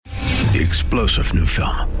The explosive new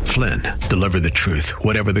film, Flynn, deliver the truth,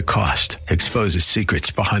 whatever the cost, exposes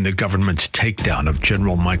secrets behind the government's takedown of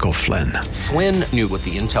General Michael Flynn. Flynn knew what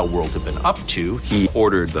the intel world had been up to. He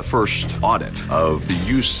ordered the first audit of the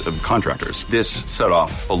use of contractors. This set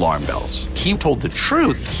off alarm bells. He told the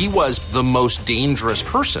truth. He was the most dangerous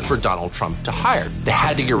person for Donald Trump to hire. They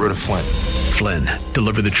had to get rid of Flynn. Flynn,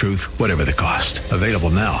 deliver the truth, whatever the cost. Available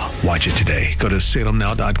now. Watch it today. Go to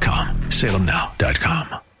salemnow.com.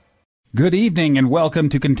 salemnow.com. Good evening and welcome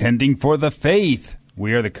to Contending for the Faith.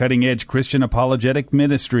 We are the cutting-edge Christian apologetic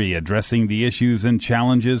ministry addressing the issues and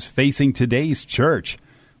challenges facing today's church.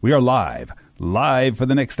 We are live for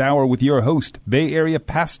the next hour with your host, Bay Area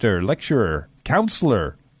pastor, lecturer,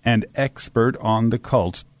 counselor, and expert on the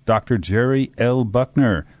cults, Dr. Jerry L.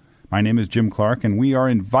 Buckner. My name is Jim Clark, and we are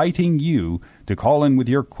inviting you to call in with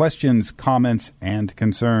your questions, comments, and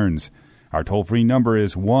concerns. Our toll-free number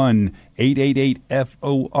is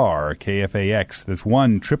 1-888-FOR-KFAX. That's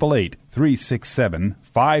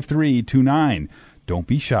 1-888-367-5329. Don't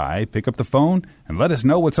be shy. Pick up the phone and let us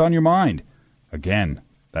know what's on your mind. Again,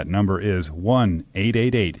 that number is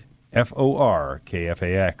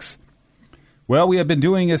 1-888-FOR-KFAX. Well, we have been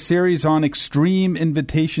doing a series on extreme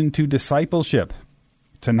invitation to discipleship.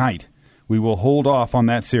 Tonight, we will hold off on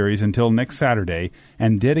that series until next Saturday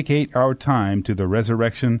and dedicate our time to the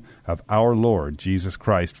resurrection of our Lord Jesus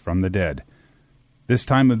Christ from the dead. This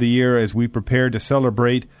time of the year, as we prepare to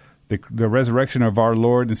celebrate the resurrection of our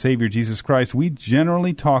Lord and Savior Jesus Christ, we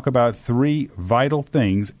generally talk about three vital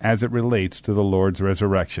things as it relates to the Lord's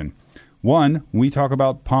resurrection. One, we talk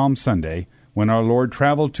about Palm Sunday, when our Lord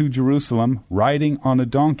traveled to Jerusalem riding on a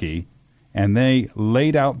donkey, and they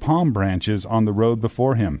laid out palm branches on the road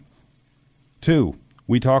before him. 2,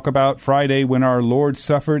 we talk about Friday when our Lord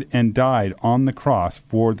suffered and died on the cross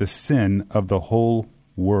for the sin of the whole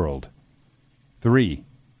world. 3,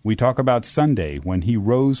 we talk about Sunday when he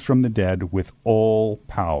rose from the dead with all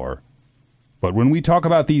power. But when we talk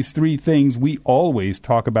about these three things, we always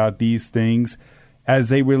talk about these things as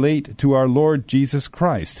they relate to our Lord Jesus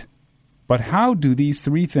Christ. But how do these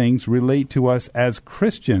three things relate to us as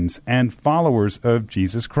Christians and followers of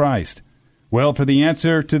Jesus Christ? Well, for the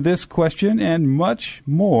answer to this question and much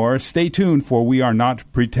more, stay tuned, for we are not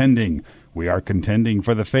pretending. We are contending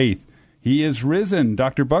for the faith. He is risen.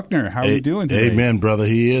 Dr. Buckner, how are you doing today? Amen, brother.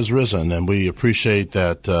 He is risen, and we appreciate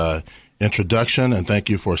that introduction, and thank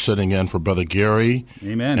you for sitting in for Brother Gary.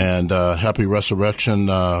 Amen. And happy resurrection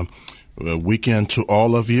weekend to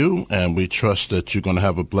all of you, and we trust that you're going to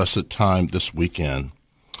have a blessed time this weekend.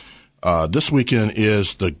 This weekend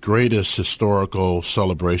is the greatest historical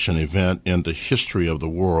celebration event in the history of the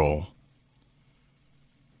world.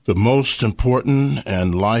 The most important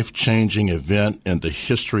and life-changing event in the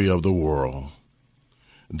history of the world.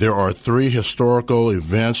 There are three historical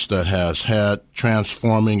events that has had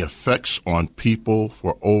transforming effects on people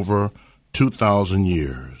for over 2,000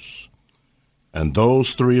 years. And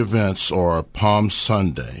those three events are Palm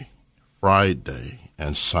Sunday, Friday,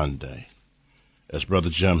 and Sunday, as Brother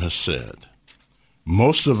Jim has said.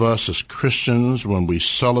 Most of us as Christians, when we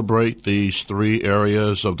celebrate these three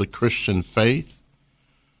areas of the Christian faith,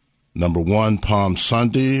 number one, Palm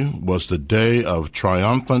Sunday was the day of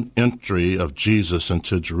triumphant entry of Jesus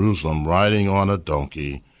into Jerusalem riding on a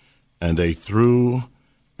donkey, and they threw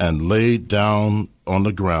and laid down on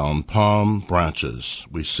the ground palm branches.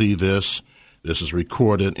 We see this. This is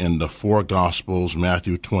recorded in the four Gospels,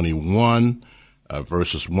 Matthew 21,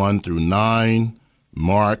 verses 1 through 9,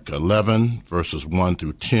 Mark 11, verses 1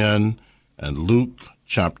 through 10, and Luke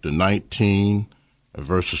chapter 19,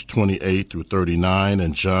 verses 28 through 39,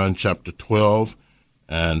 and John chapter 12,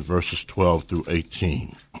 and verses 12 through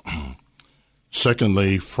 18.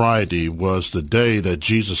 Secondly, Friday was the day that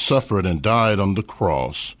Jesus suffered and died on the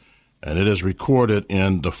cross, and it is recorded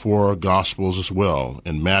in the four Gospels as well,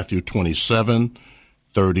 in Matthew 27,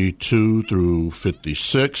 32 through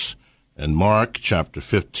 56, and Mark chapter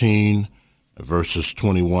 15, verses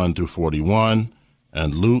 21 through 41,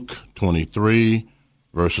 and Luke 23,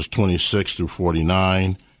 verses 26 through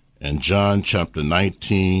 49, and John chapter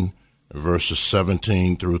 19, verses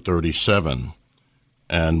 17 through 37.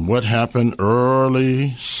 And what happened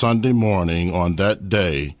early Sunday morning on that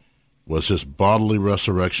day was his bodily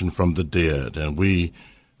resurrection from the dead. And we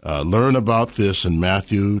learn about this in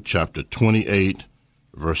Matthew chapter 28,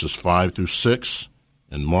 verses 5 through 6,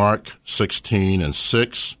 and Mark 16 and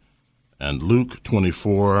 6, and Luke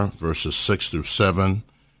 24, verses 6 through 7.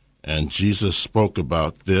 And Jesus spoke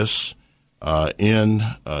about this in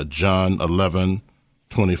John 11,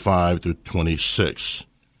 25 through 26.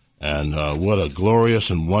 And what a glorious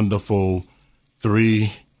and wonderful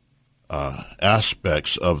three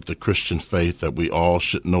aspects of the Christian faith that we all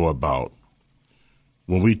should know about.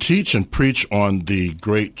 When we teach and preach on the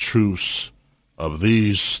great truths of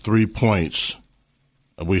these 3 points,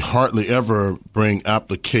 we hardly ever bring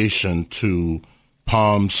application to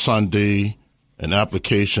Palm Sunday, an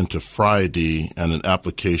application to Friday, and an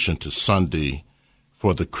application to Sunday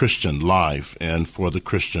for the Christian life and for the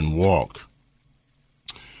Christian walk.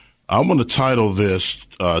 I want to title this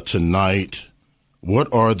tonight,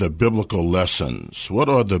 What are the biblical lessons? What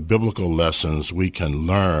are the biblical lessons we can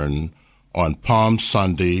learn on Palm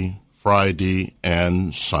Sunday, Friday,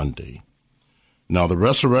 and Sunday? Now, the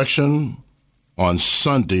resurrection on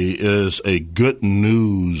Sunday is a good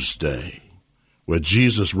news day where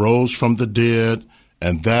Jesus rose from the dead,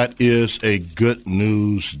 and that is a good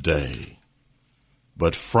news day.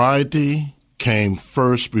 But Friday came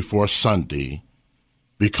first before Sunday,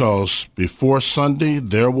 because before Sunday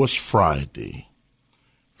there was Friday.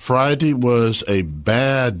 Friday was a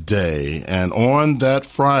bad day, and on that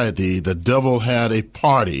Friday the devil had a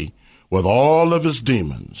party with all of his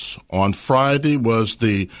demons. On Friday was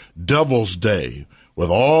the devil's day with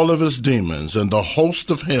all of his demons and the host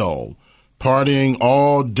of hell partying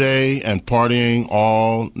all day and partying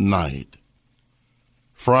all night.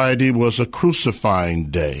 Friday was a crucifying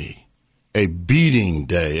day, a beating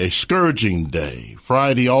day, a scourging day.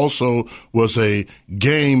 Friday also was a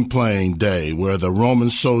game-playing day where the Roman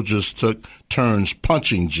soldiers took turns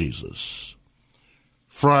punching Jesus.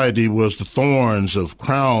 Friday was the thorns of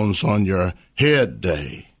crowns on your head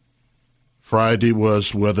day. Friday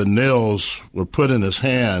was where the nails were put in his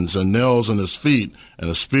hands and nails in his feet and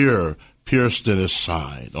a spear pierced in his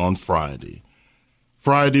side on Friday.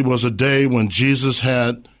 Friday was a day when Jesus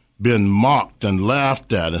had been mocked and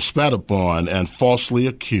laughed at and spat upon and falsely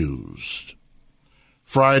accused.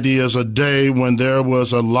 Friday is a day when there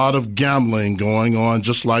was a lot of gambling going on,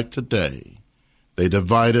 just like today. They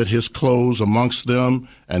divided his clothes amongst them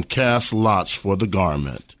and cast lots for the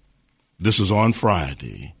garment. This is on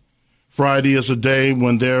Friday. Friday is a day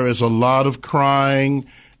when there is a lot of crying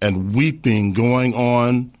and weeping going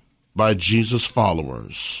on by Jesus'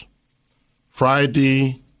 followers.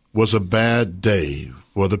 Friday was a bad day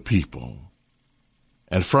for the people.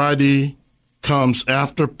 And Friday comes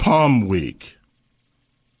after Palm Week.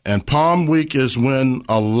 And Palm Week is when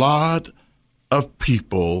a lot of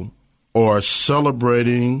people are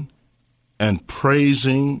celebrating and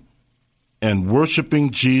praising and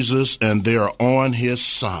worshiping Jesus, and they are on his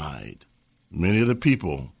side. Many of the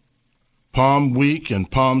people. Palm Week and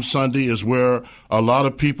Palm Sunday is where a lot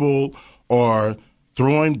of people are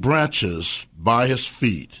throwing branches by his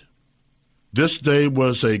feet. This day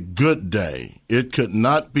was a good day. It could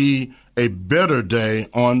not be a better day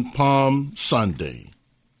on Palm Sunday.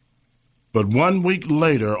 But 1 week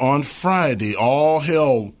later, on Friday, all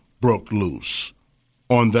hell broke loose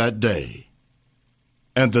on that day.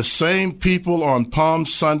 And the same people on Palm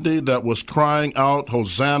Sunday that was crying out,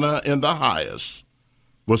 Hosanna in the highest,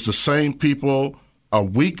 was the same people a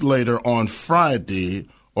week later on Friday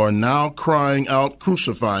are now crying out,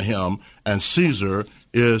 crucify him, and Caesar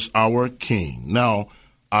is our king. Now,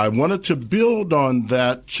 I wanted to build on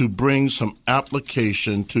that to bring some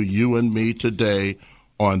application to you and me today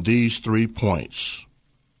on these 3 points.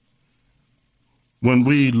 When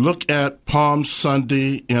we look at Palm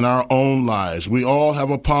Sunday in our own lives, we all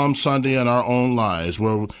have a Palm Sunday in our own lives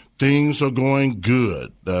where things are going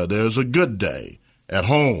good. There's a good day at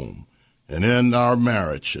home and in our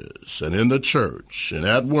marriages and in the church and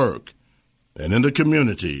at work and in the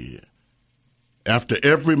community. After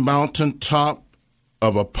every mountaintop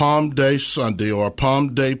of a Palm Day Sunday or a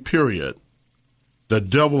Palm Day period, the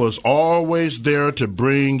devil is always there to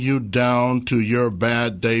bring you down to your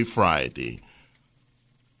bad day Friday.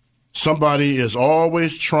 Somebody is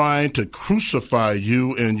always trying to crucify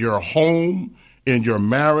you in your home, in your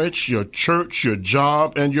marriage, your church, your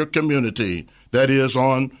job, and your community. That is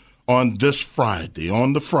on this Friday,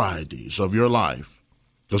 on the Fridays of your life.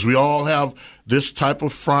 Because we all have this type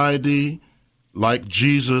of Friday like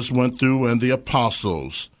Jesus went through and the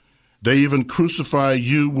apostles. They even crucify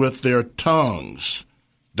you with their tongues.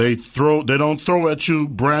 They don't throw at you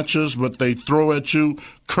branches, but they throw at you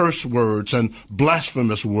curse words and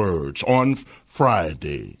blasphemous words on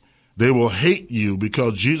Friday. They will hate you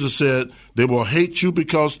because Jesus said they will hate you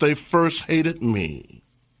because they first hated me.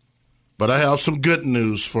 But I have some good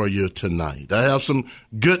news for you tonight.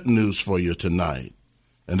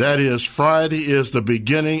 And that is Friday is the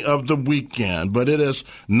beginning of the weekend, but it is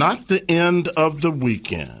not the end of the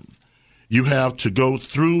weekend. You have to go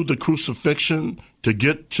through the crucifixion to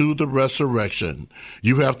get to the resurrection.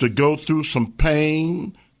 You have to go through some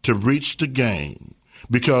pain to reach the gain.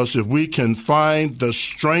 Because if we can find the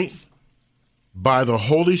strength by the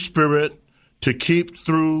Holy Spirit to keep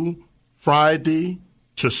through Friday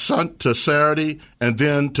to Saturday and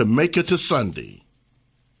then to make it to Sunday,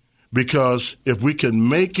 because if we can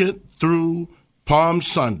make it through Palm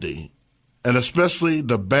Sunday, and especially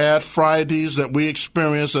the bad Fridays that we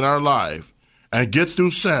experience in our life, and get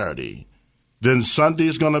through Saturday, then Sunday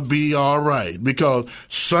is going to be all right. Because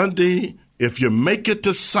Sunday, if you make it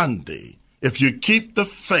to Sunday, if you keep the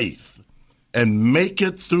faith and make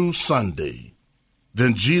it through Sunday,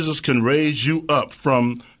 then Jesus can raise you up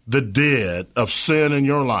from the dead of sin in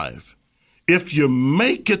your life. If you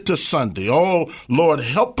make it to Sunday, oh, Lord,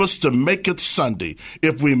 help us to make it Sunday.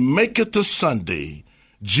 If we make it to Sunday,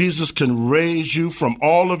 Jesus can raise you from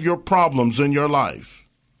all of your problems in your life.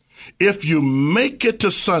 If you make it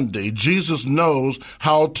to Sunday, Jesus knows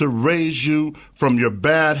how to raise you from your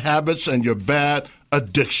bad habits and your bad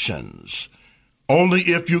addictions. Only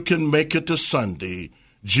if you can make it to Sunday,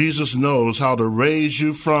 Jesus knows how to raise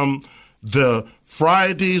you from the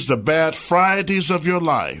Fridays, the bad Fridays of your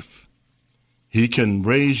life. He can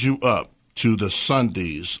raise you up to the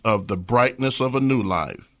Sundays of the brightness of a new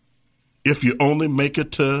life. If you only make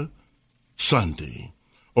it to Sunday.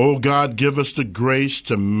 Oh, God, give us the grace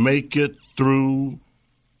to make it through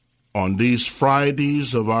on these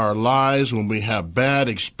Fridays of our lives when we have bad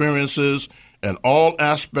experiences in all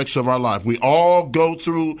aspects of our life. We all go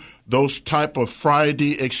through those type of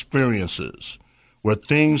Friday experiences where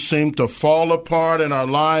things seem to fall apart in our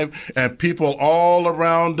life and people all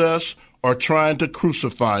around us are trying to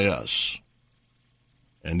crucify us.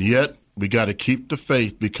 And yet we got to keep the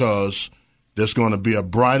faith, because there's going to be a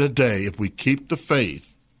brighter day if we keep the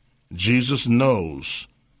faith. Jesus knows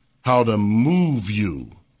how to move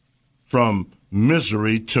you from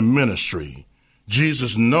misery to ministry.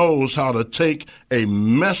 Jesus knows how to take a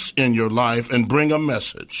mess in your life and bring a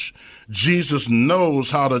message. Jesus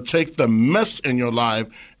knows how to take the mess in your life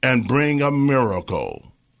and bring a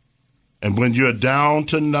miracle. And when you're down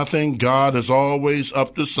to nothing, God is always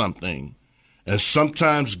up to something. And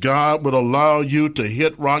sometimes God will allow you to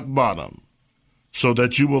hit rock bottom so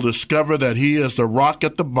that you will discover that he is the rock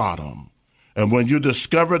at the bottom. And when you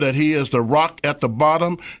discover that he is the rock at the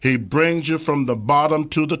bottom, he brings you from the bottom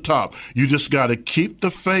to the top. You just got to keep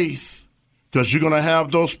the faith, because you're going to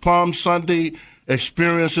have those Palm Sunday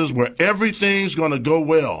experiences where everything's going to go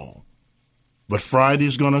well. But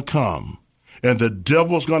Friday's going to come, and the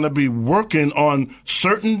devil's going to be working on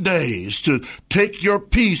certain days to take your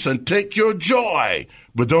peace and take your joy.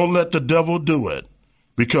 But don't let the devil do it,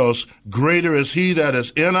 because greater is he that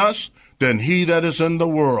is in us than he that is in the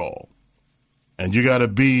world. And you got to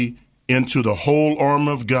be into the whole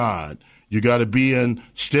armor of God. You got to be in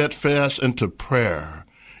steadfast into prayer.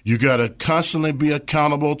 You got to constantly be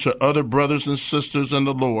accountable to other brothers and sisters in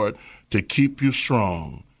the Lord to keep you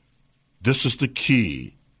strong. This is the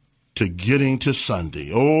key to getting to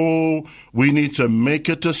Sunday. Oh, we need to make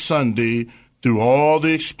it to Sunday through all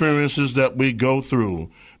the experiences that we go through,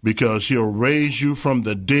 because he'll raise you from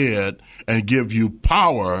the dead and give you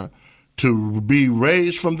power to be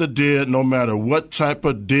raised from the dead no matter what type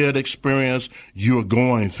of dead experience you're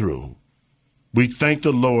going through. We thank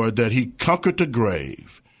the Lord that he conquered the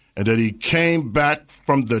grave and that he came back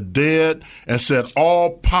from the dead and said,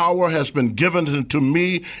 all power has been given to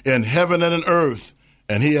me in heaven and in earth.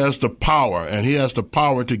 And he has the power, and he has the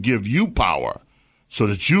power to give you power so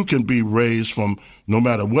that you can be raised from no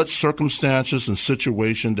matter what circumstances and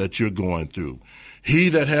situation that you're going through. He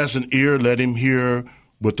that has an ear, let him hear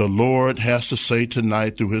what the Lord has to say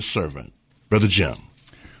tonight through his servant. Brother Jim.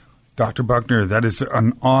 Dr. Buckner, that is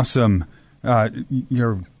an awesome,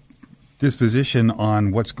 your disposition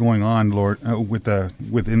on what's going on, Lord,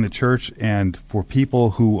 within the church, and for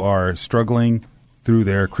people who are struggling through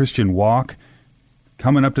their Christian walk,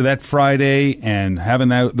 coming up to that Friday and having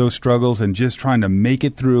those struggles and just trying to make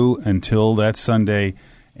it through until that Sunday,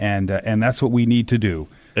 and that's what we need to do.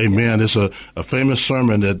 Amen. It's a famous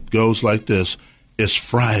sermon that goes like this. It's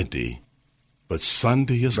Friday, but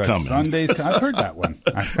Sunday is coming. I've heard that one.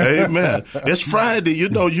 Amen. It's Friday. You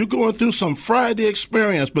know, you're going through some Friday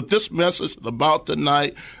experience, but this message is about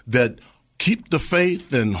tonight that keep the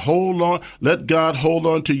faith and hold on. Let God hold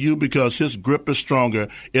on to you because his grip is stronger.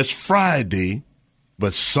 It's Friday,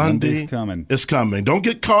 but Sunday is coming. Don't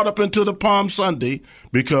get caught up into the Palm Sunday,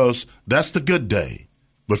 because that's the good day.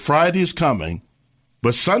 But Friday's coming,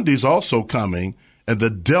 but Sunday's also coming, and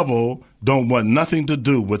the devil don't want nothing to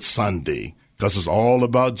do with Sunday, because it's all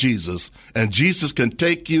about Jesus. And Jesus can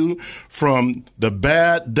take you from the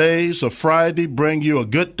bad days of Friday, bring you a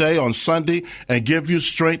good day on Sunday, and give you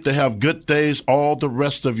strength to have good days all the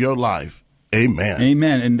rest of your life. Amen.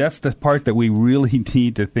 Amen. And that's the part that we really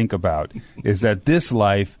need to think about, is that this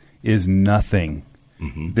life is nothing.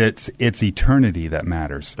 It's eternity that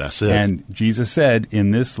matters. That's it. And Jesus said,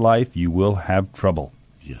 in this life you will have trouble.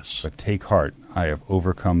 Yes. But take heart, I have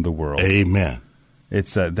overcome the world. Amen.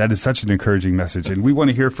 It's that is such an encouraging message, and we want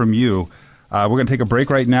to hear from you. We're going to take a break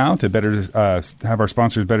right now to better have our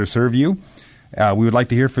sponsors better serve you. We would like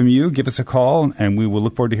to hear from you. Give us a call, and we will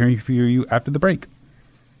look forward to hearing from you after the break.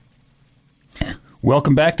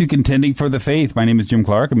 Welcome back to Contending for the Faith. My name is Jim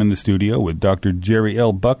Clark. I'm in the studio with Dr. Jerry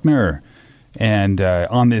L. Buckner, and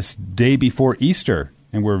on this day before Easter,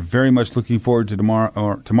 and we're very much looking forward to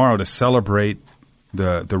tomorrow to celebrate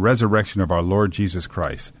the resurrection of our Lord Jesus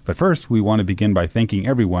Christ. But first, we want to begin by thanking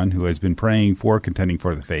everyone who has been praying for Contending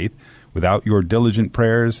for the Faith. Without your diligent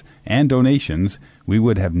prayers and donations, we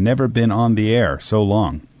would have never been on the air so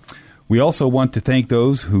long. We also want to thank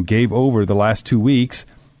those who gave over the last 2 weeks: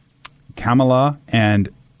 Kamala and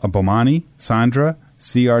Abomani, Sandra,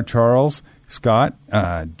 C.R. Charles, Scott,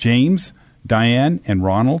 James, Diane, and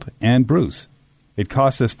Ronald, and Bruce. It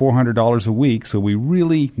costs us $400 a week, so we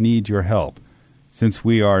really need your help. Since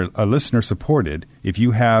we are listener-supported, if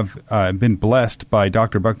you have been blessed by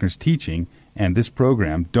Dr. Buckner's teaching and this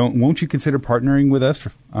program, won't you consider partnering with us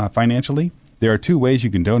financially? There are 2 ways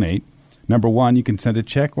you can donate. Number 1, you can send a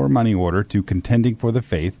check or money order to Contending for the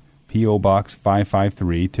Faith, P.O. Box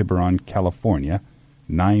 553, Tiburon, California,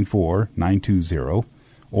 94920.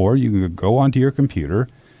 Or you can go onto your computer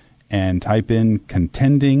and type in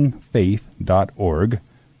contendingfaith.org.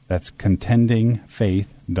 That's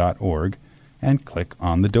contendingfaith.org. And click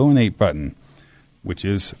on the donate button, which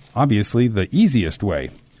is obviously the easiest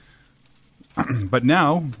way. But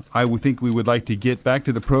now, I would think we would like to get back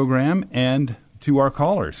to the program and to our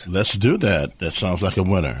callers. Let's do that. That sounds like a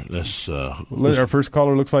winner. Our first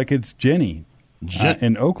caller looks like it's Jenny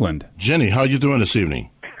in Oakland. Jenny, how are you doing this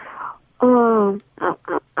evening? I'm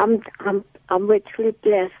richly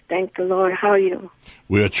blessed. Thank the Lord. How are you?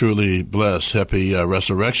 We are truly blessed. Happy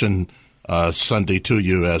Resurrection Sunday to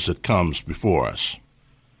you as it comes before us.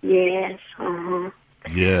 Yes.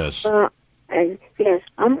 Yes. Yes,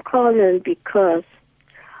 I'm calling because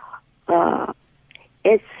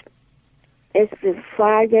it's been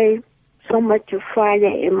Friday, so much of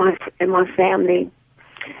Friday in my family.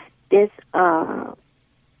 This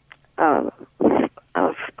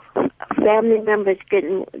family members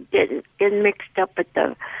getting mixed up with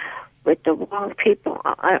the wrong people,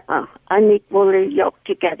 unequally yoked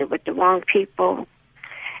together with the wrong people,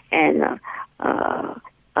 and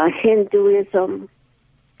Hinduism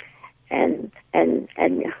and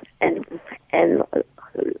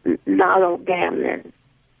lotto gambling,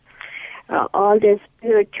 all this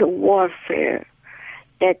spiritual warfare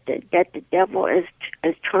that the devil is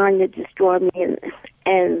trying to destroy me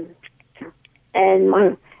and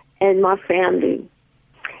my family,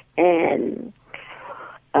 and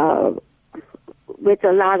with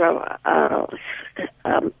a lot of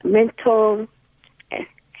mental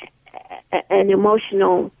and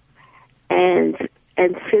emotional and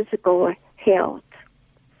physical health,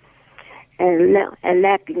 and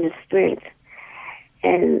lacking the strength,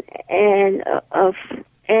 and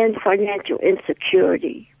financial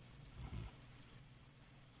insecurity.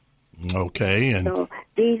 Okay, and so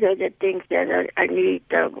these are the things that I need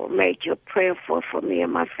major prayer for me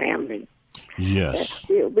and my family. Yes,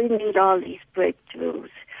 we need all these breakthroughs.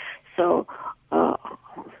 So,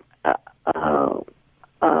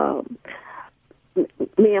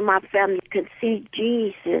 me and my family can see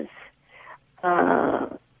Jesus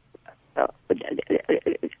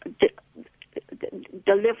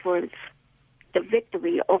deliverance, the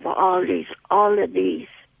victory over all of these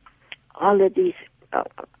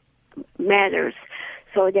matters,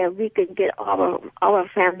 so that we can get our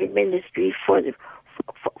family ministry for the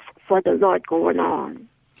Lord going on.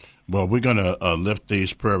 Well, we're going to lift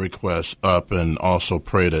these prayer requests up and also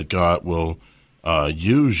pray that God will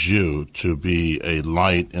use you to be a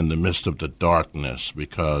light in the midst of the darkness,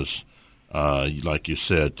 because, like you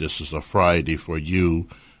said, this is a Friday for you,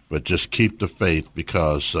 but just keep the faith,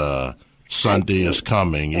 because Sunday is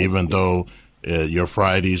coming. Even though your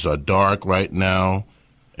Fridays are dark right now,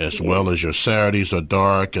 as well as your Saturdays are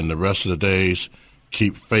dark and the rest of the days,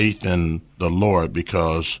 keep faith in the Lord,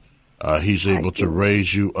 because He's able to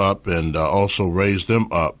raise you up and also raise them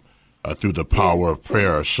up through the power of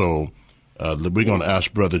prayer. So we're going to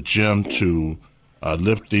ask Brother Jim to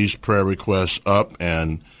lift these prayer requests up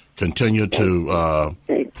and continue to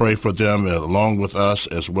pray for them along with us,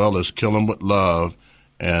 as well as kill them with love,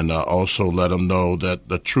 and also let them know that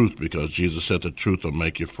the truth, because Jesus said the truth will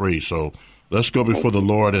make you free. So let's go before the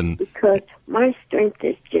Lord. And because my strength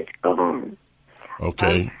is just gone.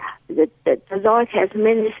 Okay. The Lord has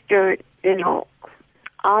ministered,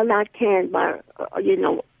 all I can by,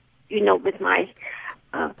 with my,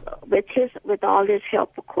 with all His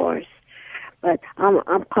help, of course. But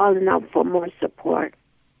I'm calling out for more support.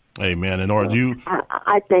 Amen. And are you?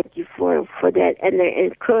 I thank you for that and the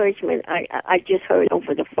encouragement I just heard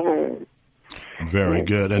over the phone. Very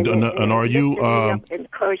good. And are you?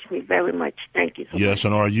 Encouraged me very much. Thank you. Yes.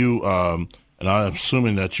 And are you? And I'm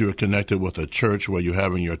assuming that you're connected with a church where you're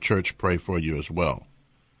having your church pray for you as well.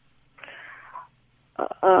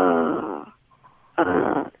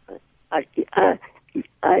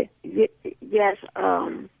 Yes.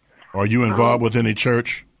 Are you involved with any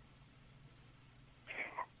church?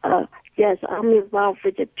 Yes, I'm involved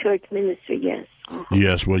with the church ministry, yes.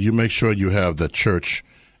 Yes, well, you make sure you have the church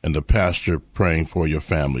and the pastor praying for your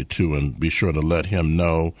family, too, and be sure to let him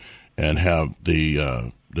know and have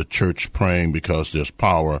the church praying, because there's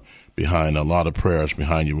power behind a lot of prayers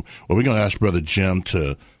behind you. Well, we're going to ask Brother Jim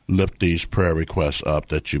to lift these prayer requests up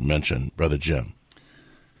that you mentioned. Brother Jim.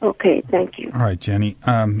 Okay, thank you. All right, Jenny.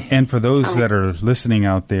 And for those that are listening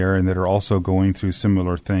out there and that are also going through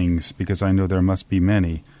similar things, because I know there must be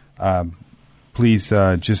many, please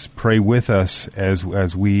just pray with us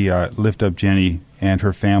as we lift up Jenny and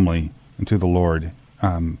her family to the Lord.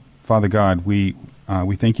 Father God, we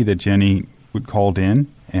thank you that Jenny called in,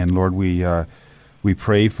 and Lord, we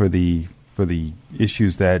pray for the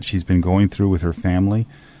issues that she's been going through with her family.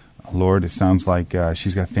 Lord, it sounds like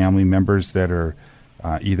she's got family members that are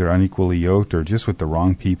either unequally yoked or just with the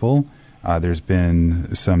wrong people. There's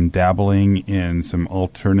been some dabbling in some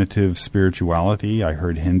alternative spirituality. I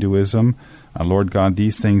heard Hinduism. Lord God,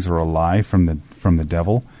 these things are a lie from the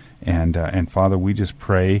devil. And Father, we just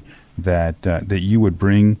pray that you would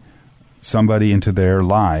bring somebody into their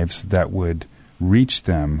lives that would reach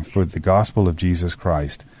them for the gospel of Jesus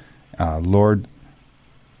Christ. Lord,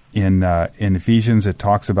 in Ephesians it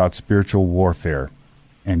talks about spiritual warfare.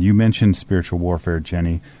 And you mentioned spiritual warfare,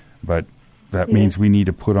 Jenny, but that means we need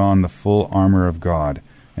to put on the full armor of God.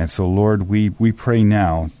 And so, Lord, we pray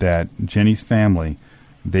now that Jenny's family,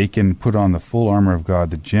 they can put on the full armor of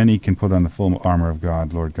God, that Jenny can put on the full armor of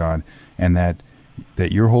God, Lord God, and that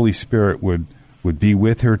your Holy Spirit would be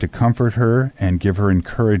with her to comfort her and give her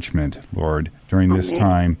encouragement, Lord, during this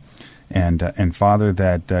time. And Father,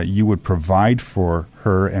 that you would provide for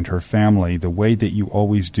her and her family the way that you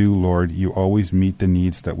always do, Lord. You always meet the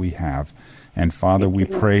needs that we have. And Father, we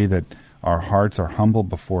pray that our hearts are humble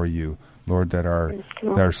before you, Lord, that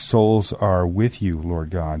our souls are with you, Lord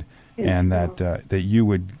God, and that you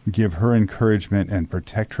would give her encouragement and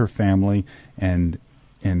protect her family and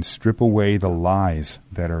strip away the lies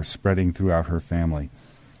that are spreading throughout her family.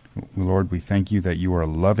 Lord, we thank you that you are a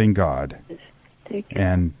loving God. Thank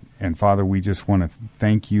you. And Father, we just want to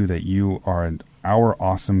thank you that you are our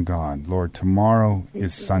awesome God. Lord, tomorrow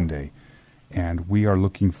is Sunday, and we are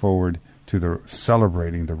looking forward to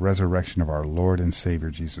celebrating the resurrection of our Lord and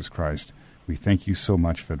Savior, Jesus Christ. We thank you so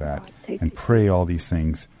much for that, and pray all these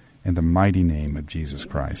things in the mighty name of Jesus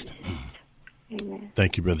Christ. Amen.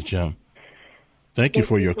 Thank you, Brother Jim. Thank you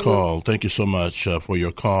for your call. Thank you so much for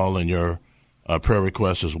your call and your prayer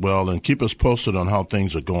requests as well, and keep us posted on how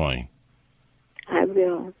things are going. I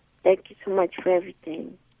will. Thank you so much for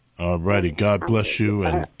everything. All righty. God bless you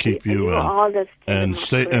and keep you and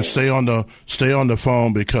stay on the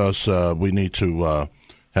phone, because we need to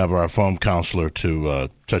have our phone counselor to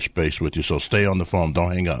touch base with you. So stay on the phone.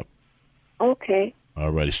 Don't hang up. Okay.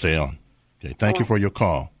 All righty. Stay on. Okay. Thank you for your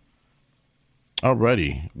call. All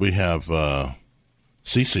righty. We have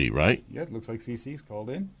Cece, right? Yeah, it looks like Cece's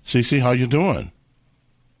called in. Cece, how you doing?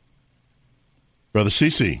 Brother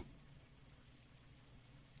Cece.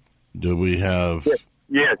 Do we have...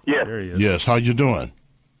 Yes. There he is. Yes, how you doing?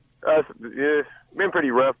 It's been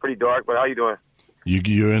pretty rough, pretty dark, but how you doing?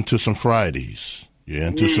 You're into some Fridays. You're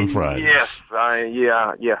into some Fridays. Yes,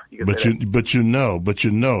 yeah. You But you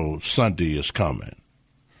know Sunday is coming.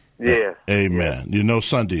 Yeah. Amen. Yeah. You know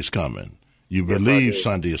Sunday's coming. You believe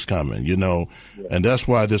Sunday is coming, and that's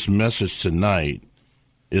why this message tonight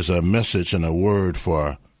is a message and a word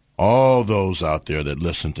for all those out there that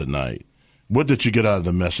listen tonight. What did you get out of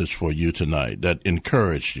the message for you tonight that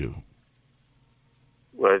encouraged you?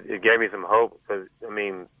 Well, it gave me some hope, because,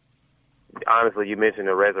 honestly, you mentioned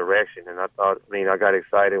the resurrection, and I got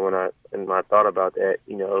excited when I thought about that,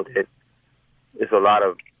 that it's a lot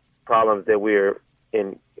of problems that we're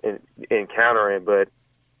encountering, but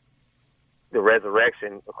the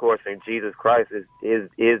resurrection, of course, in Jesus Christ is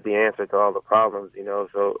the answer to all the problems,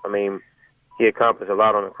 So, he accomplished a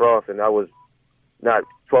lot on the cross, and I was not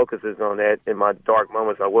focuses on that in my dark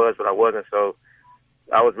moments. I was, but I wasn't. So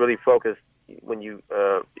I was really focused, when you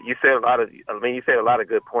said a lot of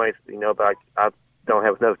good points, but I don't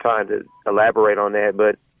have enough time to elaborate on that.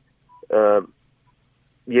 But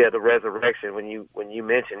the resurrection. When you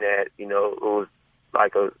mentioned that, it was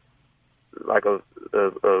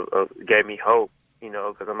gave me hope,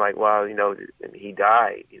 because I'm like, wow, he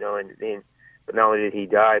died, and then, but not only did he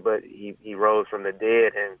die, but he rose from the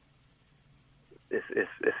dead, and it's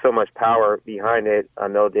so much power behind it. I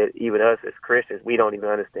know that even us as Christians, we don't even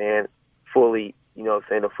understand fully,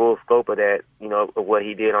 saying the full scope of that, of what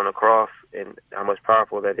he did on the cross and how much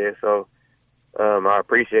powerful that is. So I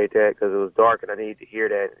appreciate that, because it was dark and I needed to hear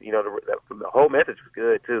that. The whole message was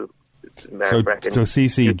good too. So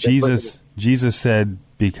CC, Jesus said,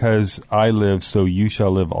 "Because I live, so you shall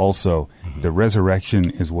live also." Mm-hmm. The resurrection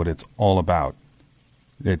is what it's all about.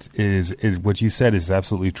 What you said is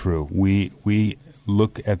absolutely true. We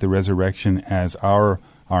look at the resurrection as our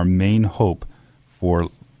main hope for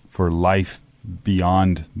life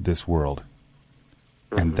beyond this world,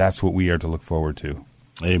 and that's what we are to look forward to.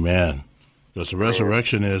 Amen. Because the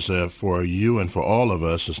resurrection is for you and for all of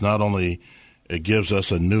us. It's not only it gives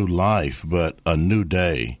us a new life, but a new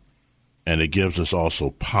day, and it gives us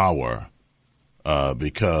also power,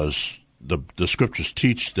 because the scriptures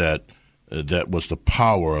teach that was the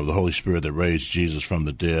power of the Holy Spirit that raised Jesus from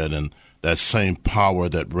the dead, and that same power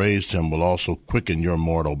that raised him will also quicken your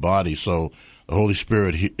mortal body. So the Holy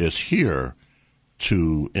Spirit is here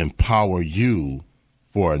to empower you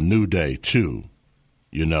for a new day too.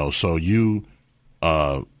 So you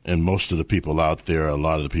and most of the people out there, a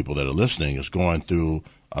lot of the people that are listening, is going through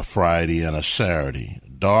a Friday and a Saturday,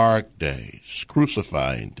 dark days,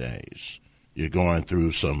 crucifying days. You're going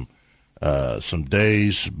through some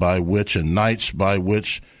days by which and nights by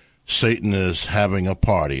which Satan is having a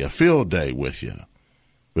party, a field day with you.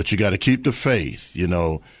 But you got to keep the faith.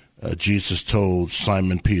 Jesus told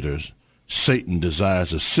Simon Peter, "Satan desires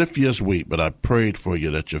to sift you as wheat, but I prayed for you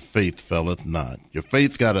that your faith faileth not." Your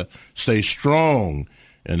faith got to stay strong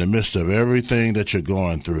in the midst of everything that you're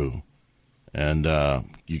going through. And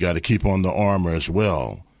you got to keep on the armor as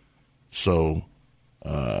well. So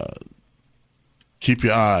keep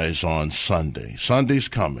your eyes on Sunday. Sunday's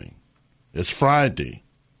coming. It's Friday,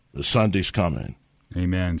 but Sunday's coming.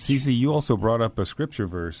 Amen. Cece, you also brought up a scripture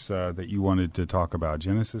verse that you wanted to talk about.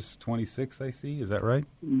 Genesis 26, I see. Is that right?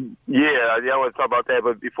 Yeah, I want to talk about that.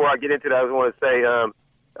 But before I get into that, I just want to say,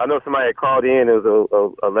 I know somebody had called in. It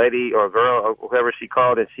was a lady or a girl, or whoever she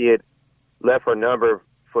called, and she had left her number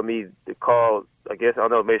for me to call. I guess, I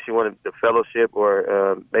don't know, maybe she wanted the fellowship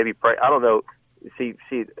or maybe pray. I don't know. She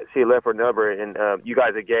left her number, and you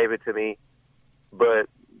guys had gave it to me. But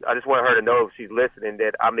I just want her to know, if she's listening,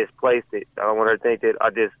 that I misplaced it. I don't want her to think that I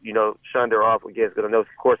just, shunned her off, I guess, because I know, of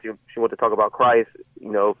course, she wanted to talk about Christ,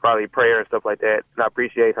 probably prayer and stuff like that. And I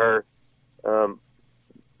appreciate her,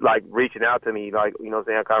 reaching out to me, what I'm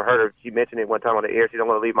saying? I heard her, she mentioned it one time on the air. She don't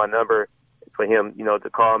want to leave my number for him, to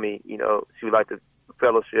call me. She would like to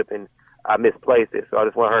fellowship, and I misplaced it. So I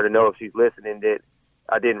just want her to know, if she's listening, that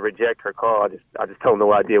I didn't reject her call. I just told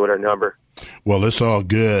no idea with her number. Well, it's all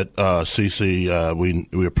good, Cece.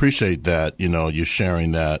 We appreciate that, you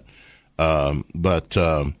sharing that. But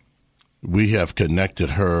we have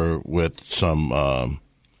connected her with some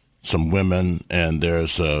women, and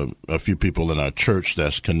there's a few people in our church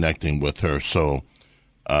that's connecting with her. So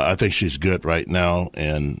I think she's good right now,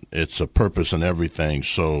 and it's a purpose and everything.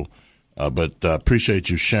 So, but appreciate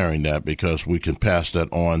you sharing that, because we can pass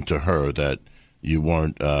that on to her, that you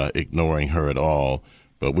weren't ignoring her at all.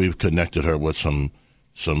 But we've connected her with some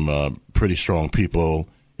pretty strong people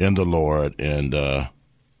in the Lord, and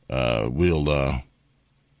we'll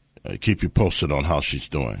keep you posted on how she's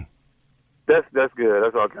doing. That's good.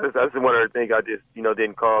 That's all. I just wanted her to think I just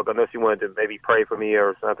didn't call. I know she wanted to maybe pray for me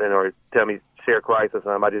or something, or tell me share Christ or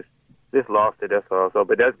something. I just lost it. That's all. So,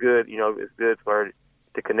 but that's good. It's good for her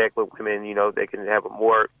to connect with women. They can have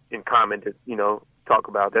more in common to talk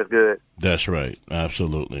about. That's good. That's right.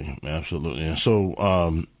 Absolutely. And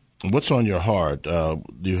so, what's on your heart?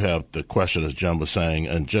 You have the question, as John was saying,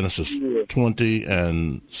 in Genesis 20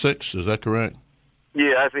 and 6. Is that correct?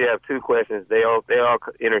 Yeah, I actually have two questions. They all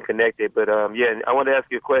interconnected. But and I want to ask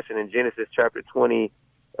you a question in Genesis chapter 20,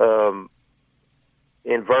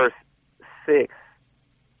 in verse 6.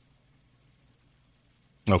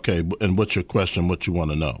 Okay, and what's your question? What you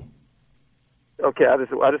want to know? Okay, I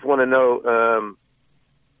just want to know.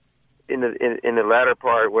 In the latter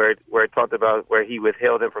part where it talked about where he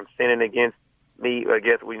withheld him from sinning against me, I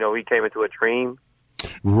guess he came into a dream.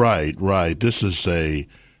 Right. This is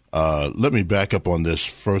let me back up on this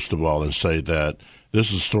first of all and say that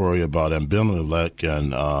this is a story about Abimelech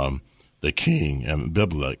and the king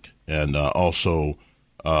Abimelech, and also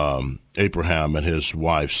Abraham and his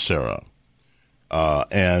wife Sarah.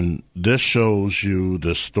 And this shows you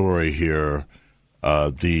the story here,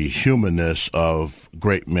 the humanness of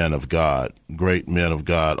great men of God. Great men of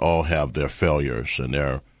God all have their failures and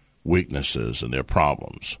their weaknesses and their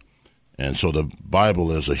problems. And so the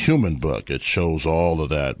Bible is a human book. It shows all of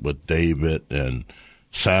that with David and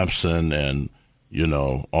Samson and,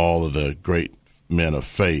 all of the great men of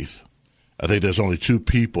faith. I think there's only two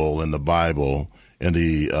people in the Bible, in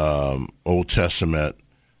the Old Testament,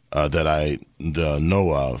 that I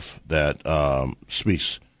know of that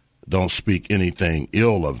don't speak anything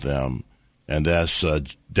ill of them, and that's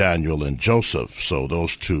Daniel and Joseph. So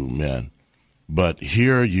those two men. But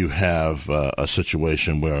here you have a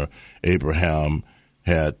situation where Abraham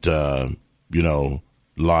had,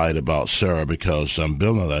 lied about Sarah because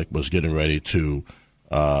Abimelech was getting ready to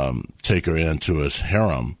take her into his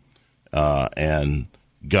harem, and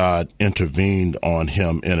God intervened on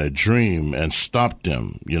him in a dream and stopped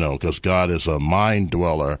him, because God is a mind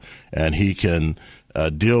dweller and he can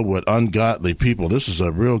deal with ungodly people. This is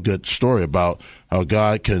a real good story about how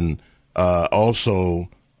God can also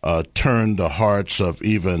turn the hearts of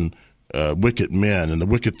even wicked men and the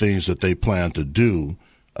wicked things that they plan to do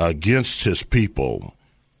against his people.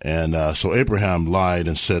 And so Abraham lied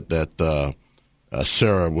and said that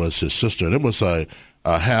Sarah was his sister. And it was a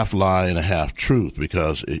half lie and a half truth,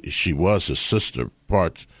 because she was his sister,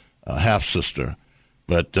 half sister.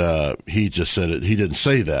 But he just said it. He didn't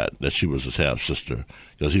say that she was his half sister,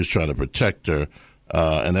 because he was trying to protect her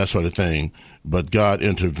and that sort of thing. But God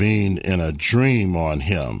intervened in a dream on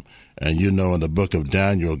him. And in the book of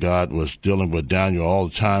Daniel, God was dealing with Daniel all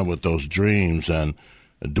the time with those dreams and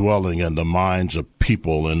dwelling in the minds of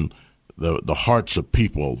people and the hearts of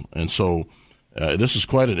people. And so this is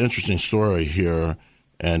quite an interesting story here.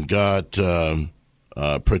 And God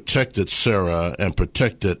protected Sarah and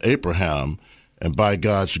protected Abraham. And by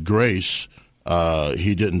God's grace,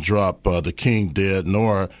 he didn't drop the king dead,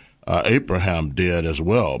 nor Abraham dead as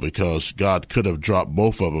well, because God could have dropped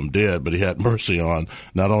both of them dead, but he had mercy on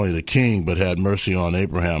not only the king, but had mercy on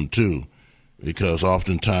Abraham too. Because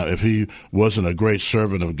oftentimes, if he wasn't a great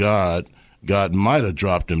servant of God, God might have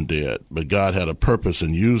dropped him dead, but God had a purpose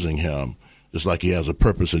in using him, just like he has a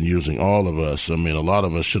purpose in using all of us. I mean, a lot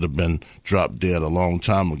of us should have been dropped dead a long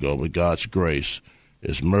time ago, but God's grace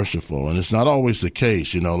is merciful. And it's not always the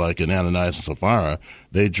case, like in Ananias and Sapphira,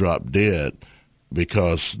 they dropped dead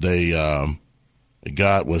because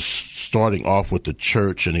God was starting off with the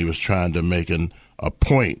church and he was trying to make a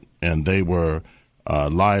point, and they were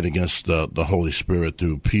lied against the Holy Spirit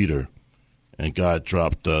through Peter, and God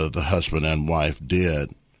dropped the husband and wife dead.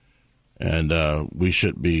 And we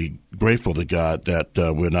should be grateful to God that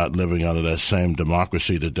we're not living under that same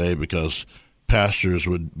democracy today, because pastors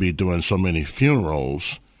would be doing so many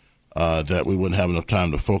funerals that we wouldn't have enough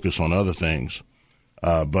time to focus on other things.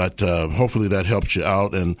 But hopefully that helps you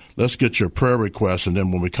out. And let's get your prayer requests, and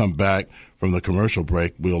then when we come back from the commercial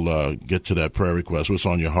break, we'll get to that prayer request. What's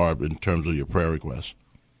on your heart in terms of your prayer requests?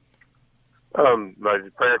 My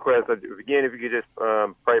prayer request, again, if you could just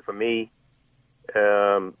pray for me,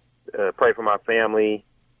 pray for my family,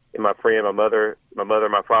 and my friend, my mother, my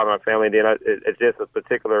father, my family. And then it's just a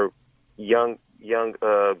particular young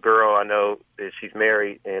girl I know that she's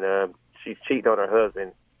married, and she's cheating on her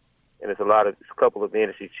husband. And it's a couple of men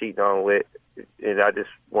that she's cheating on with. And I just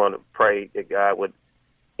want to pray that God would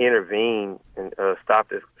intervene and stop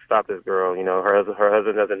this girl. Her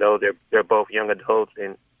husband doesn't know they're both young adults,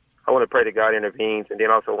 and I want to pray that God intervenes. And then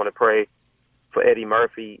also want to pray for Eddie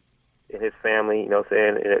Murphy and his family, in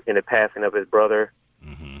the passing of his brother.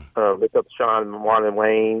 Mm-hmm. Lift up Sean and Marlon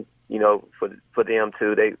Wayne, for them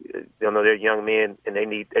too. They know they're young men and they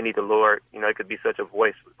need the Lord. It could be such a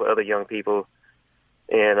voice for other young people.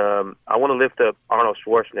 And I want to lift up Arnold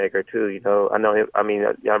Schwarzenegger too. I know him. I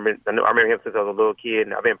remember him since I was a little kid,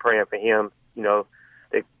 and I've been praying for him.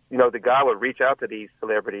 That God would reach out to these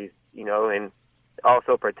celebrities, and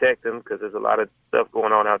also protect them, because there's a lot of stuff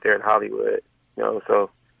going on out there in Hollywood. So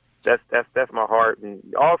that's my heart, and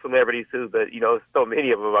all celebrities too. But so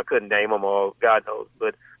many of them, I couldn't name them all. God knows,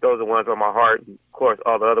 but those are the ones on my heart, and of course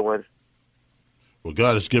all the other ones. Well,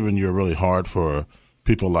 God has given you a really heart for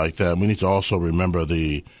people like that. We need to also remember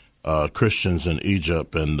the Christians in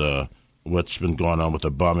Egypt and what's been going on with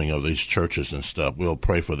the bombing of these churches and stuff. We'll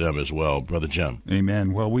pray for them as well. Brother Jim.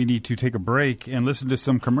 Amen. Well, we need to take a break and listen to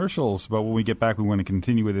some commercials, but when we get back, we want to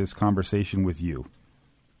continue with this conversation with you.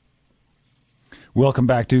 Welcome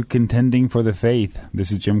back to Contending for the Faith.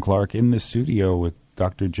 This is Jim Clark in the studio with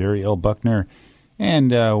Dr. Jerry L. Buckner,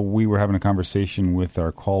 and we were having a conversation with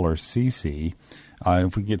our caller, Cece.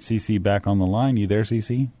 If we get CC back on the line, you there,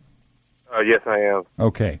 CC? Yes, I am.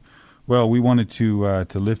 Okay. Well, we wanted to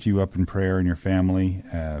lift you up in prayer and your family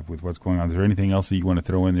with what's going on. Is there anything else that you want to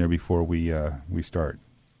throw in there before we start?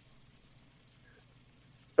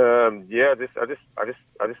 I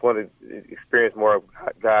just want to experience more of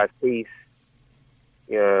God's peace,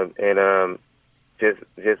 and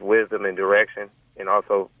just wisdom and direction, and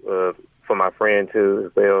also for my friend too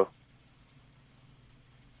as well.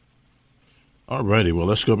 All righty. Well,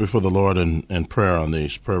 let's go before the Lord in prayer on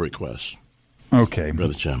these prayer requests. Okay,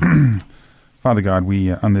 Brother Jim. Father God,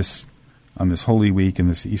 we on this Holy Week and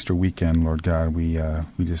this Easter weekend, Lord God, we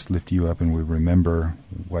just lift you up and we remember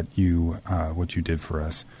what you did for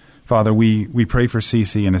us. Father, we pray for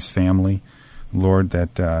CC and his family, Lord,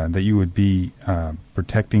 that you would be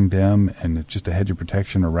protecting them and just a hedge of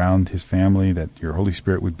protection around his family, that your Holy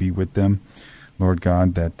Spirit would be with them, Lord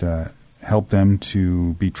God, that help them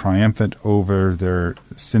to be triumphant over their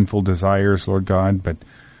sinful desires, Lord God, but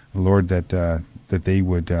Lord, that they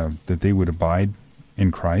would abide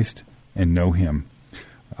in Christ and know Him.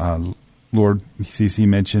 Lord, CC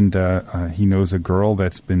mentioned he knows a girl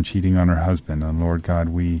that's been cheating on her husband, and Lord God,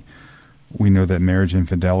 we know that marriage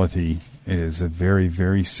infidelity is a very,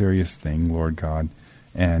 very serious thing, Lord God,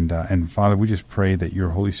 and Father, we just pray that your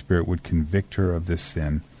Holy Spirit would convict her of this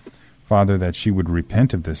sin, Father, that she would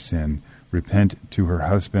repent of this sin, repent to her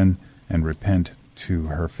husband, and repent to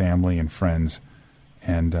her family and friends.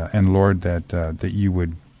 And Lord, that you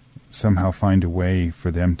would somehow find a way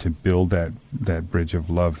for them to build that bridge of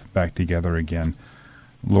love back together again.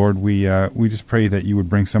 Lord, we just pray that you would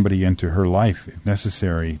bring somebody into her life, if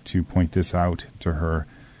necessary, to point this out to her,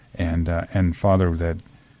 and Father,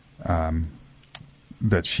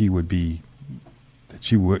 that she would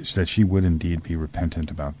indeed be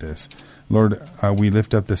repentant about this. Lord, we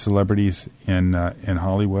lift up the celebrities in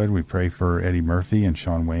Hollywood. We pray for Eddie Murphy and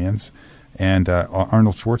Shawn Wayans and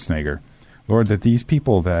Arnold Schwarzenegger. Lord, that these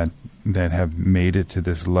people that have made it to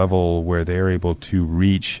this level where they're able to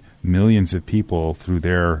reach millions of people through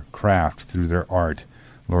their craft, through their art,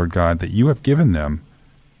 Lord God, that you have given them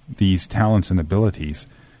these talents and abilities,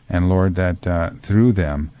 and Lord, that through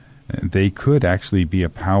them they could actually be a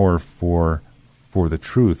power for the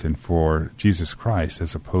truth and for Jesus Christ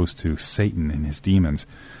as opposed to Satan and his demons.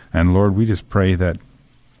 And Lord, we just pray that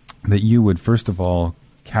you would first of all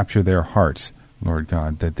capture their hearts, Lord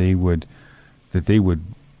God, that they would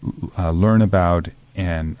learn about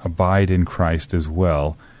and abide in Christ as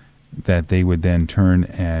well, that they would then turn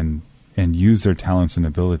and use their talents and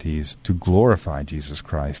abilities to glorify Jesus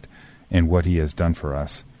Christ and what he has done for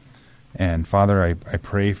us. And Father, I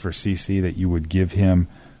pray for CC that you would give him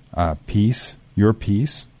peace, your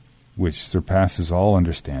peace, which surpasses all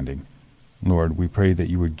understanding. Lord, we pray that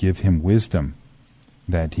you would give him wisdom,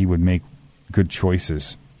 that he would make good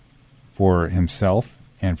choices for himself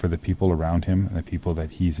and for the people around him and the people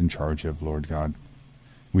that he's in charge of, Lord God.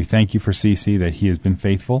 We thank you for CC, that he has been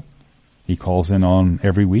faithful. He calls in on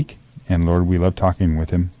every week, and Lord, we love talking with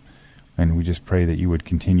him, and we just pray that you would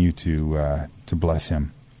continue to bless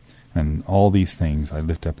him. And all these things I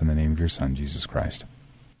lift up in the name of your Son, Jesus Christ.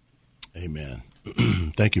 Amen.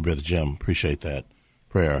 Thank you, Brother Jim. Appreciate that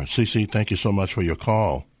prayer. CC, thank you so much for your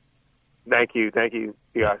call. Thank you,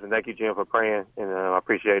 you guys, and thank you, Jim, for praying, and I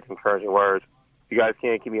appreciate the encouraging words. You guys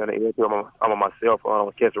can't keep me on the air, too. I'm on my cell phone. I'm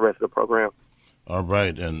going to catch the rest of the program. All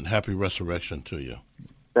right, and happy resurrection to you.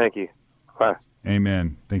 Thank you. Bye.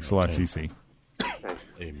 Amen. Thanks a lot, CC.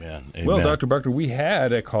 Amen. Well, Dr. Buckner, we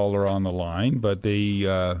had a caller on the line, but they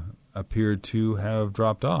appeared to have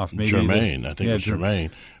dropped off. Maybe Jermaine, I think it was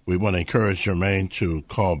Jermaine. We want to encourage Jermaine to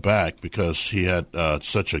call back because he had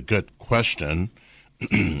such a good question.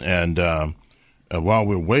 And while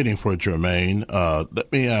we're waiting for Jermaine,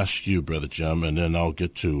 let me ask you, Brother Jim, and then I'll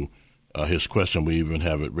get to his question. We even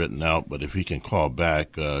have it written out, but if he can call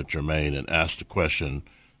back, Jermaine, and ask the question,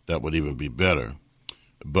 that would even be better.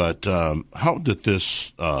 But how did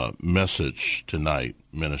this message tonight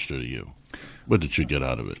minister to you? What did you get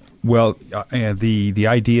out of it? Well, the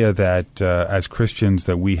idea that as Christians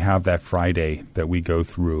that we have that Friday that we go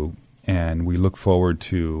through and we look forward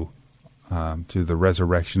to the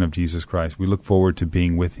resurrection of Jesus Christ. We look forward to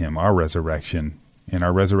being with him, our resurrection, in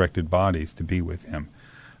our resurrected bodies to be with him.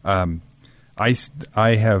 I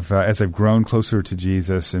have, as I've grown closer to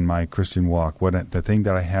Jesus in my Christian walk, the thing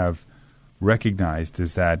that I have recognized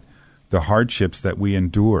is that the hardships that we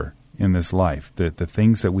endure in this life, the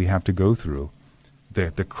things that we have to go through,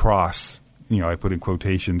 the cross, I put in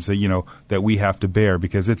quotations, that we have to bear,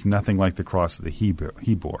 because it's nothing like the cross that he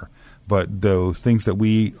bore. But those things that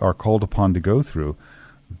we are called upon to go through,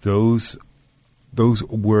 those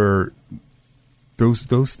were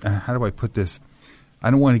how do I put this? I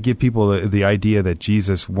don't want to give people the idea that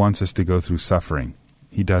Jesus wants us to go through suffering.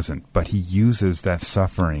 He doesn't, but he uses that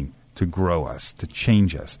suffering to grow us, to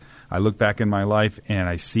change us. I look back in my life and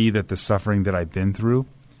I see that the suffering that I've been through,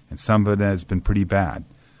 and some of it has been pretty bad,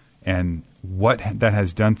 and what that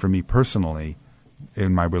has done for me personally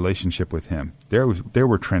in my relationship with him. There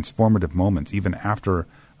were transformative moments even after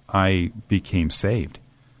I became saved.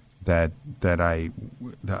 The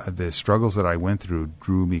struggles that I went through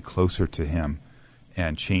drew me closer to him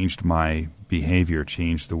and changed my behavior,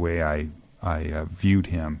 changed the way I viewed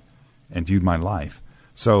him and viewed my life.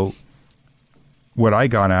 So what I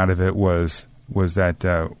got out of it was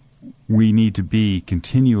that we need to be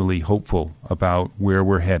continually hopeful about where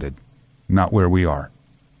we're headed, not where we are.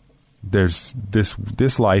 This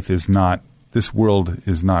world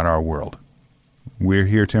is not our world. We're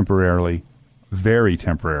here temporarily, very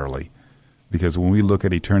temporarily, because when we look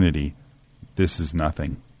at eternity, this is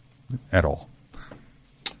nothing at all.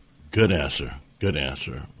 Good answer.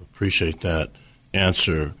 Appreciate that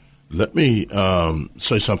answer. Let me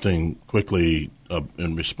say something quickly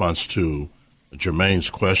in response to Jermaine's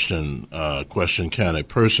question. Can a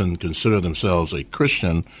person consider themselves a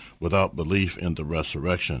Christian without belief in the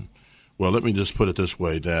resurrection? Well, let me just put it this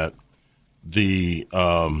way, that the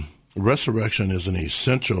resurrection is an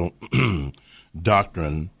essential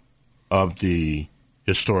doctrine of the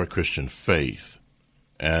historic Christian faith.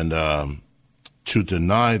 And to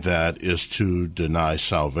deny that is to deny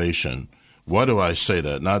salvation. Why do I say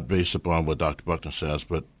that? Not based upon what Dr. Buckner says,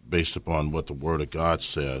 but based upon what the Word of God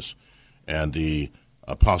says. And the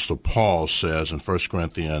Apostle Paul says in 1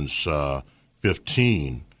 Corinthians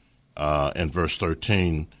 15 and verse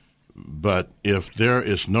 13, but if there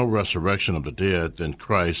is no resurrection of the dead, then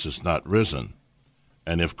Christ is not risen.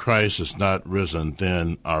 And if Christ is not risen,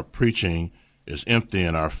 then our preaching is empty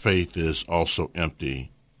and our faith is also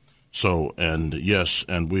empty. So, and yes,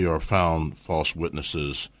 and we are found false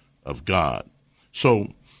witnesses of God. So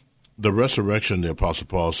the resurrection, the Apostle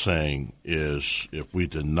Paul is saying, is if we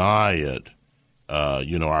deny it,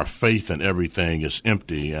 our faith in everything is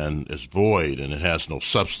empty and is void and it has no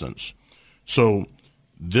substance. So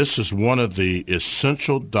this is one of the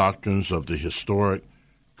essential doctrines of the historic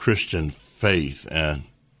Christian faith, and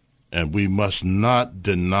we must not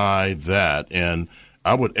deny that. And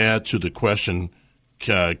I would add to the question,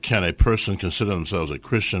 can a person consider themselves a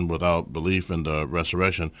Christian without belief in the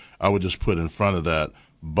resurrection? I would just put in front of that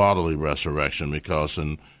bodily resurrection, because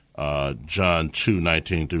in John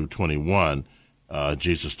 2:19 through 21,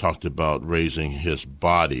 Jesus talked about raising his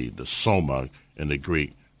body, the soma in the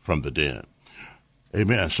Greek, from the dead.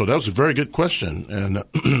 Amen. So that was a very good question, and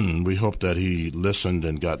we hope that he listened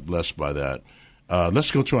and got blessed by that.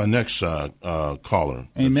 Let's go to our next caller.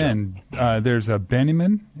 Amen. There's a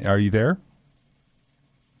Benjamin. Are you there?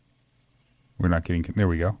 We're not getting. There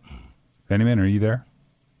we go. Benjamin, are you there?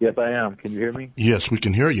 Yes, I am. Can you hear me? Yes, we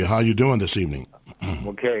can hear you. How are you doing this evening?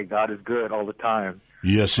 Okay. God is good all the time.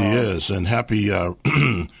 Yes, he is. And happy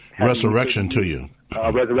resurrection to you.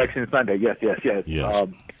 Resurrection Sunday. Yes.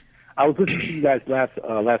 I was listening to you guys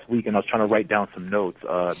last week, and I was trying to write down some notes.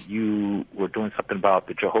 You were doing something about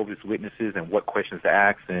the Jehovah's Witnesses and what questions to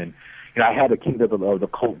ask. And I had a Kingdom of the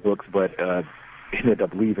Cult books, but ended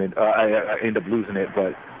up losing it.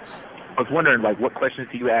 But I was wondering, what questions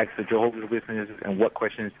do you ask the Jehovah's Witnesses, and what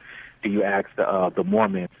questions do you ask the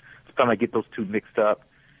Mormons? Sometimes I get those two mixed up.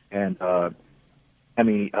 And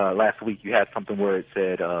last week you had something where it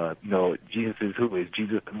said, Jesus is who? Is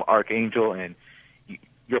Jesus the archangel? And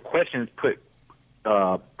your questions put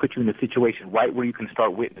you in a situation right where you can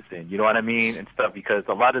start witnessing. You know what I mean, and stuff. Because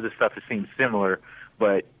a lot of the stuff, it seems similar,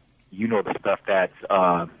 but the stuff that's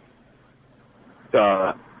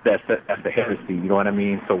the heresy. You know what I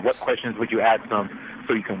mean? So what questions would you ask them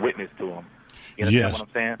so you can witness to them? You understand what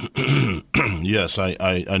I'm saying? Yes,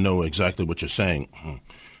 I know exactly what you're saying.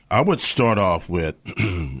 I would start off with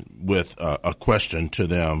a question to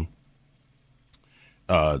them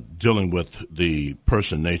dealing with the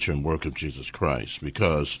person, nature, and work of Jesus Christ,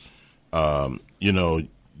 because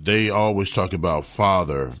they always talk about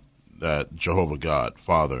Father, that Jehovah God,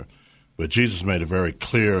 Father. But Jesus made it very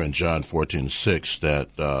clear in John 14:6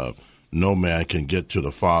 that no man can get to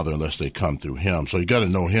the Father unless they come through him. So you got to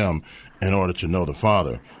know him in order to know the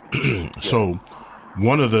Father. So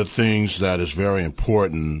one of the things that is very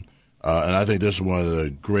important, and I think this is one of the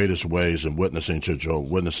greatest ways in witnessing to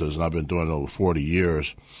Jehovah's Witnesses, and I've been doing it over 40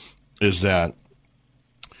 years, is that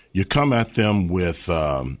you come at them with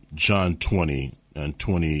John 20 and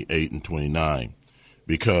 28 and 29,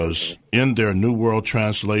 because in their New World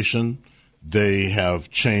Translation, they have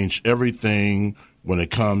changed everything when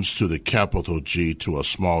it comes to the capital G to a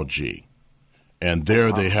small g. And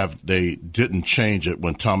there they didn't change it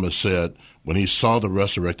when Thomas said, when he saw the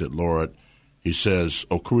resurrected Lord, he says,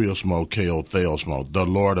 O kuriosmo keo theosmo, the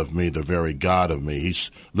Lord of me, the very God of me. He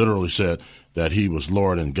literally said that he was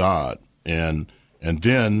Lord and God. And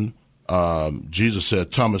then Jesus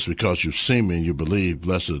said, Thomas, because you've seen me and you believe,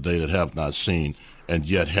 blessed are they that have not seen and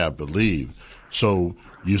yet have believed. So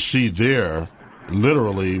you see there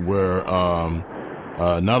literally where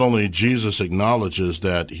not only Jesus acknowledges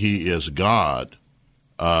that he is God,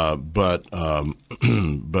 but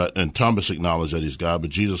and Thomas acknowledged that he's God,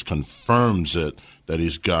 but Jesus confirms it that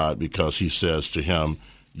he's God because he says to him,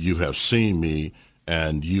 you have seen me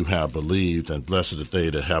and you have believed, and blessed are they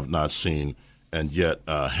that have not seen and yet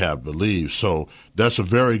have believed. So that's a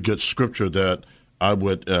very good scripture that I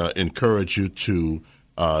would encourage you to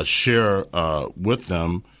share with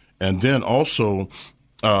them. And then also,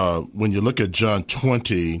 when you look at John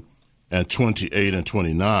 20 and 28 and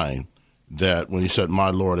 29, that when he said, my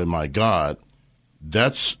Lord and my God,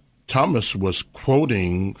 that's Thomas was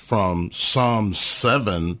quoting from Psalm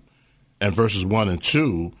 7 and verses 1 and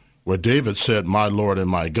 2, where David said, my Lord and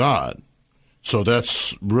my God. So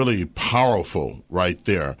that's really powerful right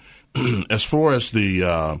there. As far as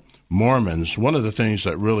the Mormons, one of the things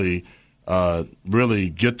that really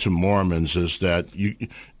get to Mormons is that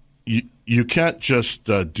you can't just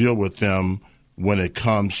deal with them when it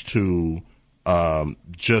comes to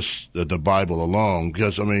just the Bible alone,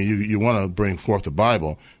 because, I mean, you want to bring forth the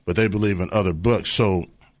Bible, but they believe in other books. So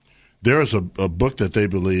there is a book that they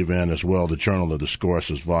believe in as well, the Journal of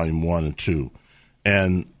Discourses, Volume 1 and 2.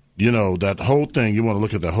 And, you know, that whole thing, you want to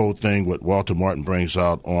look at the whole thing, what Walter Martin brings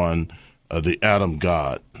out on the Adam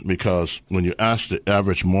God, because when you ask the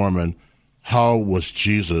average Mormon, how was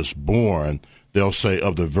Jesus born, they'll say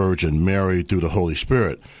of the Virgin Mary through the Holy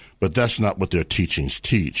Spirit. But that's not what their teachings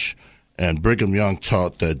teach. And Brigham Young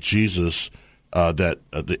taught that Jesus, that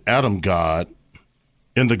the Adam God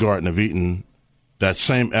in the Garden of Eden, that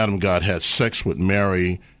same Adam God had sex with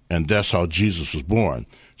Mary, and that's how Jesus was born.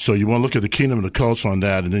 So you want to look at the Kingdom of the Cults on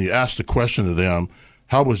that, and then you ask the question to them,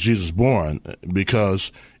 how was Jesus born?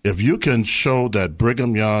 Because if you can show that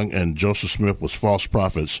Brigham Young and Joseph Smith was false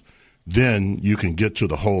prophets, then you can get to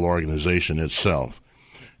the whole organization itself.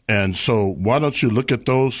 And so why don't you look at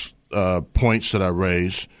those points that I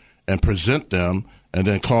raised and present them, and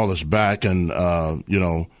then call us back and,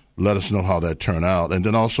 let us know how that turned out. And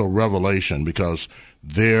then also Revelation, because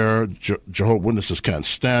there Jehovah's Witnesses can't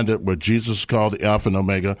stand it, where Jesus is called the Alpha and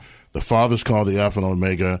Omega, the Father's called the Alpha and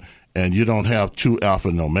Omega, and you don't have two Alpha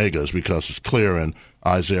and Omegas, because it's clear in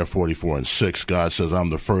Isaiah 44 and 6, God says,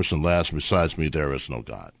 I'm the first and last, besides me there is no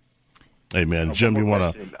God. Amen. Jim, you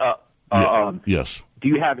want to? Yes. Do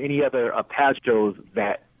you have any other pastos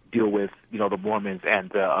that deal with, the Mormons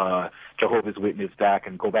and the Jehovah's Witness that I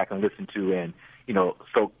can go back and listen to and,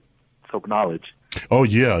 soak knowledge? Oh,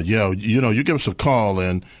 yeah. You give us a call,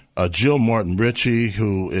 and Jill Martin Ritchie,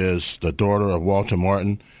 who is the daughter of Walter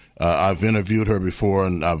Martin, I've interviewed her before,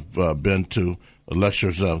 and I've been to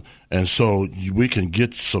lectures of, and so we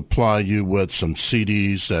can supply you with some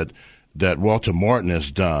CDs that Walter Martin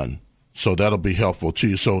has done. So that'll be helpful to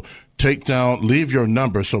you. So leave your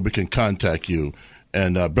number so we can contact you.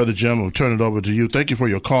 And Brother Jim, we'll turn it over to you. Thank you for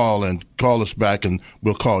your call, and call us back, and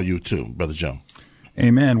we'll call you too, Brother Jim.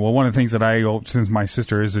 Amen. Well, one of the things that since my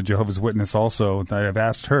sister is a Jehovah's Witness also, that I've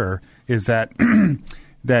asked her is that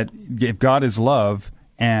that if God is love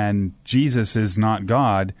and Jesus is not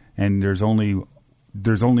God, and there's only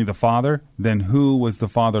the Father, then who was the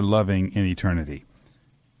Father loving in eternity?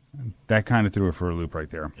 That kind of threw her for a loop right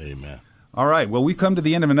there. Amen. All right. Well, we've come to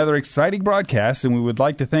the end of another exciting broadcast, and we would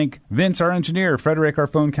like to thank Vince, our engineer, Frederick, our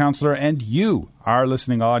phone counselor, and you, our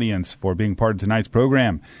listening audience, for being part of tonight's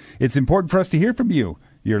program. It's important for us to hear from you.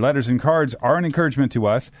 Your letters and cards are an encouragement to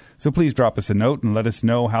us, so please drop us a note and let us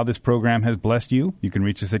know how this program has blessed you. You can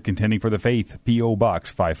reach us at Contending for the Faith, P.O.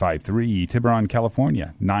 Box 553, Tiburon,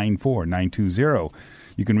 California, 94920.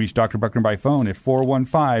 You can reach Dr. Buckner by phone at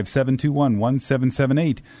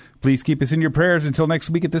 415-721-1778. Please keep us in your prayers until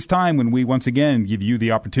next week at this time, when we once again give you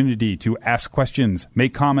the opportunity to ask questions,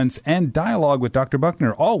 make comments, and dialogue with Dr.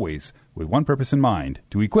 Buckner, always with one purpose in mind: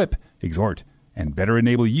 to equip, exhort, and better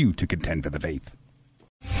enable you to contend for the faith.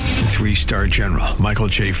 3-star General Michael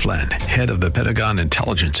J. Flynn, head of the Pentagon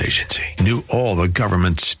Intelligence Agency, knew all the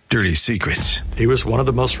government's dirty secrets. He was one of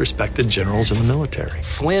the most respected generals in the military.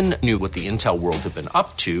 Flynn knew what the intel world had been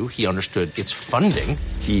up to. He understood its funding.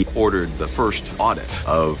 He ordered the first audit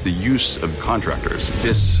of the use of contractors.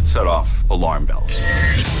 This set off alarm bells.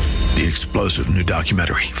 The explosive new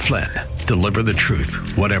documentary, Flynn, deliver the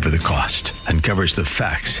truth, whatever the cost, and covers the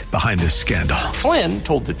facts behind this scandal. Flynn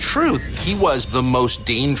told the truth. He was the most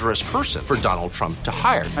dangerous person for Donald Trump to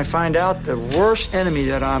hire. I find out the worst enemy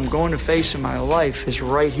that I'm going to face in my life is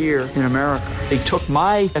right here in America. They took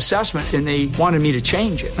my assessment and they wanted me to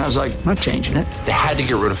change it. And I was like, I'm not changing it. They had to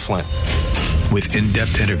get rid of Flynn. With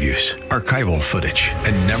in-depth interviews, archival footage,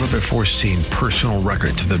 and never-before-seen personal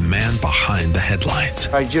records of the man behind the headlines.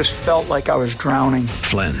 I just felt like I was drowning.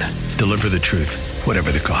 Flynn, deliver the truth, whatever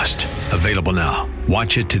the cost. Available now.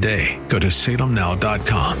 Watch it today. Go to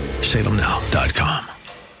salemnow.com. salemnow.com.